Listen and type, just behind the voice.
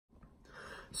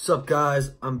What's up,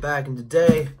 guys? I'm back, and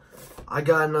today I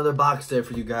got another box there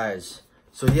for you guys.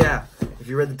 So yeah, if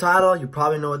you read the title, you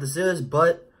probably know what this is,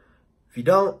 but if you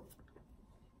don't,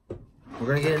 we're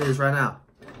gonna get into this right now.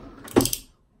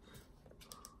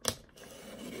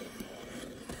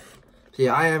 So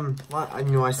yeah,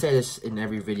 I say this in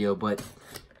every video, but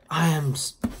I am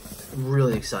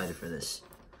really excited for this.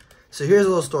 So here's a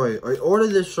little story. I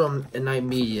ordered this from Ignite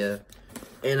Media,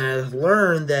 and I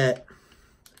learned that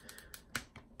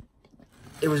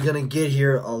it was gonna get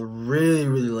here really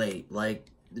late, like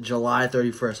July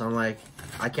 31st. I'm like,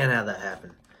 I can't have that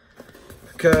happen,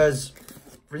 because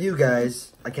for you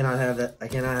guys, I cannot have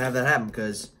that happen,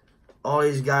 because all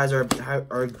these guys are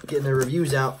getting their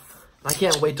reviews out. I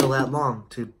can't wait till that long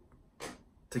to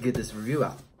get this review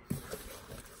out.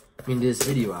 I mean, this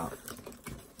video out.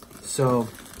 So,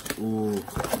 ooh,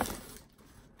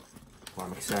 well,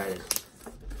 I'm excited.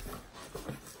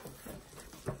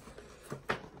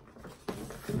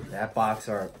 That box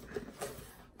art.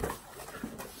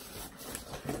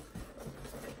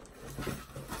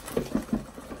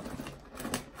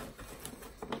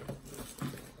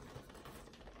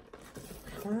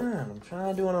 Come on, I'm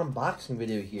trying to do an unboxing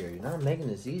video here. You're not making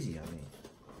this easy on me.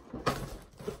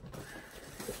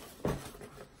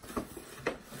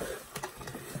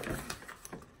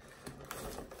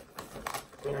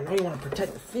 And I know you want to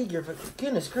protect the figure, but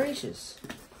goodness gracious.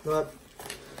 But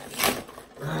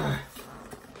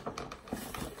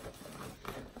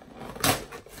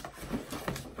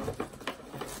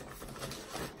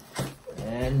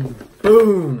and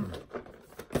boom!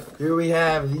 Here we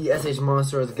have the SH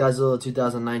Monsterarts Godzilla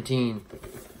 2019.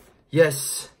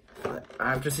 Yes,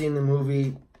 after seeing the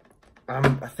movie,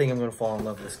 I think I'm gonna fall in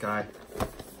love with this guy.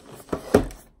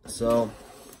 So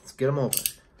let's get him open.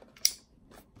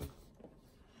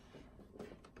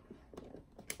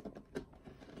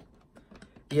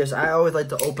 Yes, I always like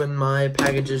to open my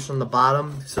packages from the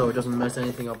bottom so it doesn't mess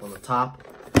anything up on the top,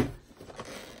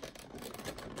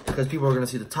 because people are going to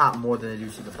see the top more than they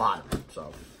do see the bottom.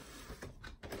 So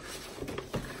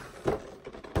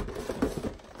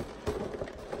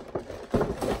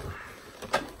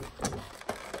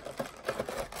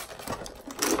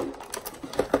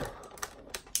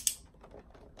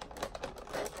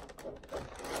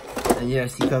and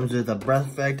yes, he comes with a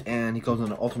breath effect, and he comes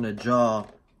with an alternate jaw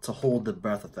to hold the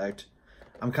breath effect.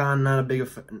 I'm not that big of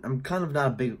a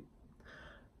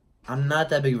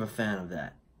fan of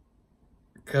that,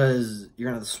 because you're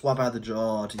gonna have to swap out the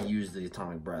jaw to use the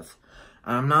atomic breath.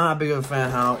 I'm not big of a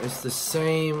fan how it's the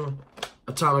same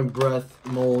atomic breath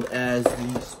mold as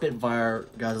the Spitfire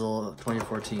Godzilla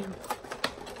 2014.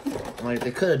 Like,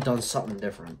 they could have done something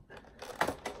different.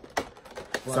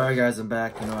 Sorry guys, I'm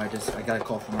back. You know, I got a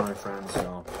call from my friend,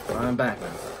 so I'm back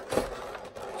now.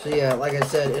 So yeah, like I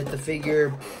said,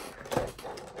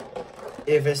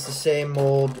 if it's the same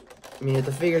mold, I mean, if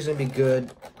the figure's gonna be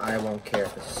good, I won't care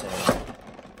if it's the same.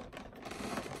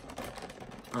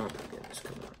 Oh my goodness,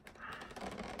 come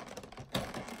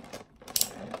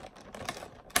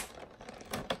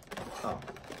on. Oh.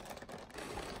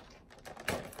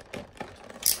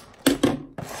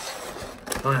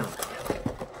 Finally.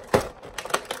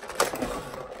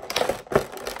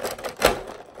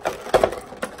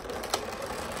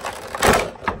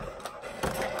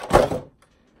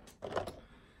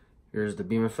 Here's the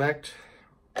beam effect.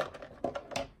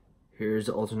 Here's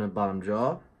the alternate bottom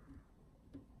jaw.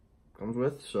 Comes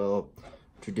with. So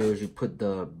what you do is you put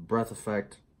the breath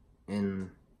effect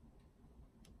in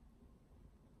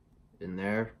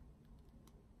there.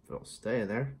 It'll stay in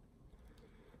there.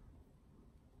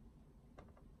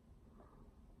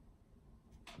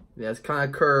 Yeah, it's kind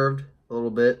of curved a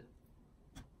little bit,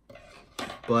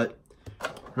 but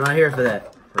we're not here for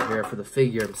that. We're here for the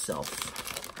figure himself.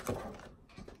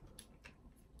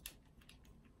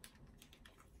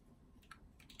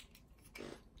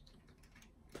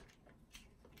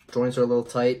 Joints are a little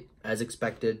tight, as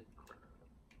expected.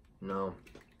 No,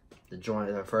 the joint,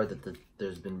 I've heard that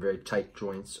there's been very tight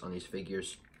joints on these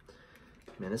figures.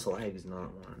 Man, this leg is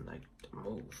not one like to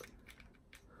move.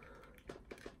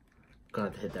 Gonna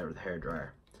have to hit that with a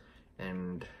hairdryer.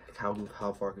 And how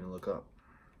far can you look up?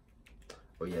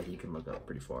 Oh yeah, he can look up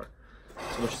pretty far.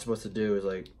 So what you're supposed to do is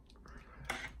like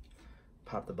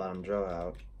pop the bottom jaw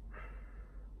out.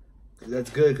 That's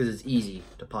good because it's easy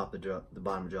to pop the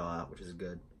bottom jaw out, which is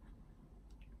good.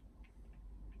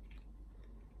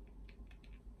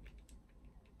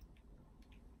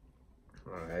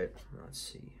 Alright, let's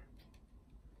see.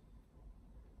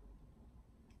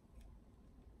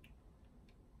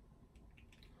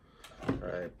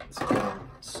 Alright, let's get him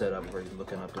set up where he's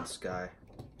looking up at the sky,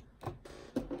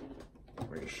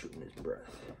 where he's shooting his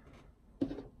breath.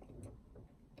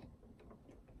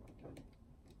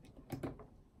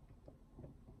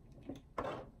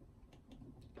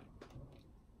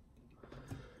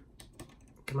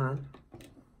 Come on.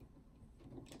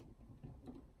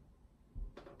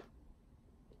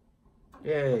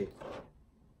 Yay.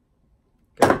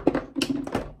 Okay.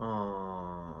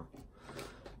 Aww.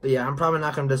 But yeah, I'm probably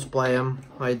not going to display them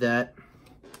like that.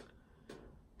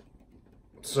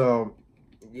 So,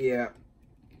 yeah.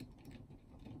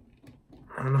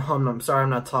 I'm sorry I'm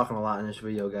not talking a lot in this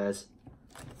video, guys.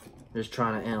 Just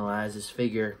trying to analyze this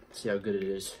figure, see how good it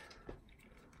is.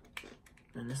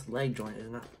 And this leg joint is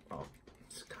not... Oh,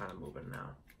 it's kind of moving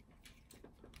now.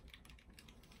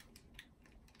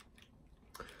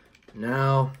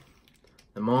 Now,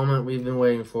 the moment we've been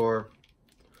waiting for.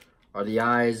 Are the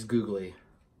eyes googly?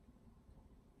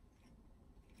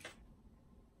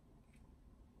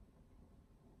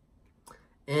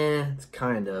 It's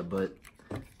kinda, but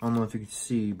I don't know if you can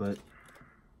see, but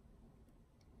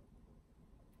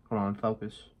hold on,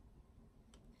 focus.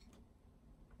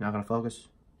 Not gonna focus.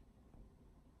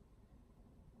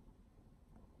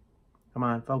 Come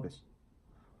on, focus.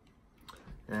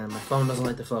 And my phone doesn't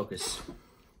like to focus.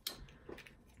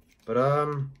 But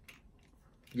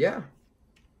yeah.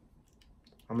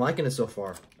 I'm liking it so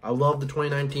far. I love the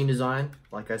 2019 design,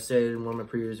 like I said in one of my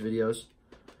previous videos.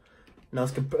 Now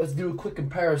let's do a quick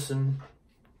comparison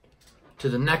to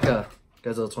the NECA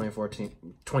Godzilla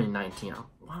 2019.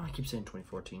 Why do I keep saying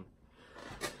 2014?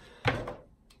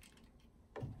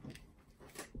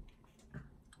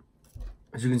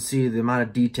 As you can see, the amount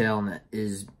of detail in it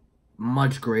is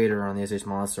much greater on the SH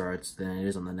Monsterarts than it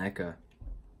is on the NECA.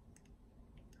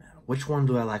 Which one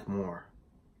do I like more?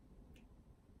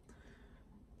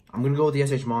 I'm gonna go with the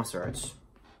SH Monsterarts,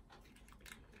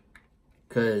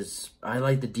 because I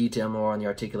like the detail more and the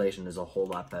articulation is a whole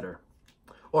lot better.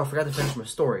 Oh, I forgot to finish my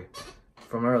story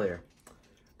from earlier.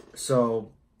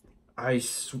 So, I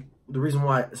canceled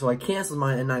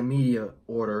my N9 Media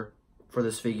order for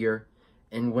this figure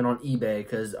and went on eBay,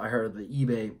 because I heard that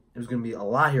eBay, it was gonna be a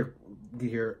lot here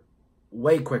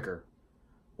way quicker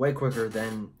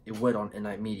than it would on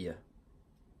N9 Media.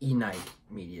 E9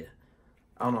 Media.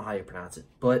 I don't know how you pronounce it,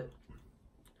 but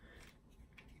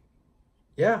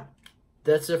yeah,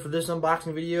 that's it for this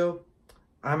unboxing video.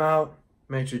 I'm out.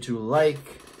 Make sure to like,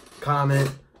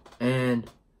 comment, and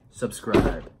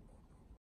subscribe.